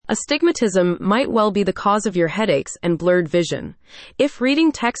Astigmatism might well be the cause of your headaches and blurred vision. If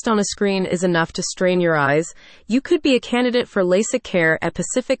reading text on a screen is enough to strain your eyes, you could be a candidate for LASIK care at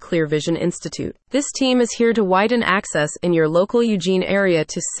Pacific Clear Vision Institute. This team is here to widen access in your local Eugene area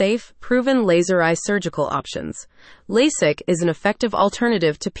to safe, proven laser eye surgical options. LASIK is an effective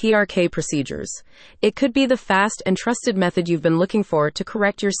alternative to PRK procedures. It could be the fast and trusted method you've been looking for to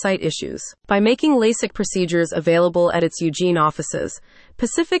correct your sight issues. By making LASIK procedures available at its Eugene offices,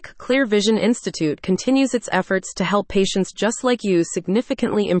 Pacific Clear Vision Institute continues its efforts to help patients just like you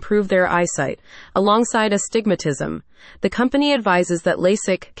significantly improve their eyesight. Alongside astigmatism, the company advises that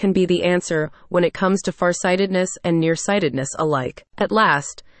LASIK can be the answer when it comes to farsightedness and nearsightedness alike. At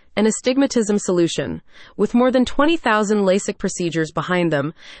last, an astigmatism solution. With more than 20,000 LASIK procedures behind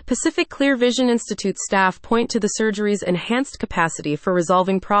them, Pacific Clear Vision Institute staff point to the surgery's enhanced capacity for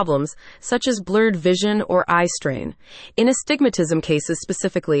resolving problems such as blurred vision or eye strain. In astigmatism cases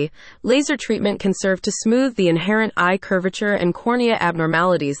specifically, laser treatment can serve to smooth the inherent eye curvature and cornea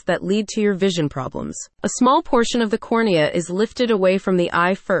abnormalities that lead to your vision problems. A small portion of the cornea is lifted away from the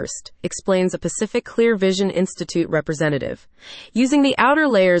eye first, explains a Pacific Clear Vision Institute representative. Using the outer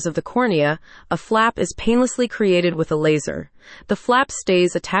layers of the cornea, a flap is painlessly created with a laser. The flap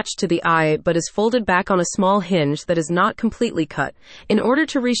stays attached to the eye but is folded back on a small hinge that is not completely cut. In order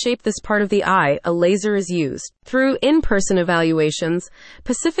to reshape this part of the eye, a laser is used. Through in-person evaluations,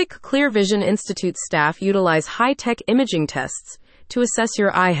 Pacific Clear Vision Institute staff utilize high-tech imaging tests to assess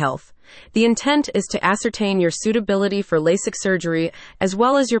your eye health. The intent is to ascertain your suitability for LASIK surgery as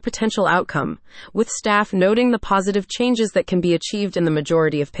well as your potential outcome, with staff noting the positive changes that can be achieved in the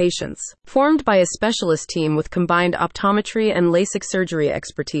majority of patients. Formed by a specialist team with combined optometry and LASIK surgery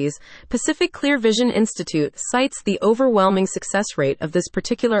expertise, Pacific Clear Vision Institute cites the overwhelming success rate of this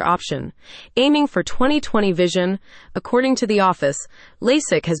particular option. Aiming for 20/20 vision, according to the office,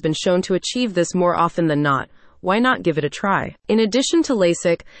 LASIK has been shown to achieve this more often than not. Why not give it a try? In addition to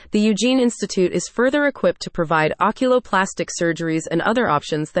LASIK, the Eugene Institute is further equipped to provide oculoplastic surgeries and other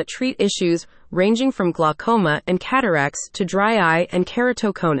options that treat issues ranging from glaucoma and cataracts to dry eye and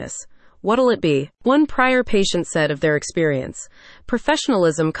keratoconus. What'll it be? One prior patient said of their experience,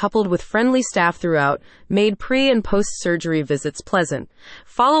 professionalism coupled with friendly staff throughout made pre- and post-surgery visits pleasant.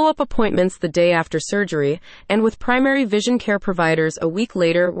 Follow-up appointments the day after surgery and with primary vision care providers a week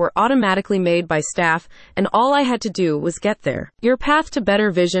later were automatically made by staff, and all I had to do was get there. Your path to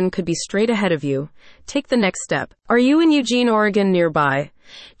better vision could be straight ahead of you. Take the next step. Are you in Eugene, Oregon nearby?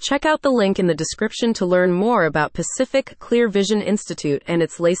 Check out the link in the description to learn more about Pacific Clear Vision Institute and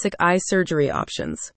its LASIK eye surgery options.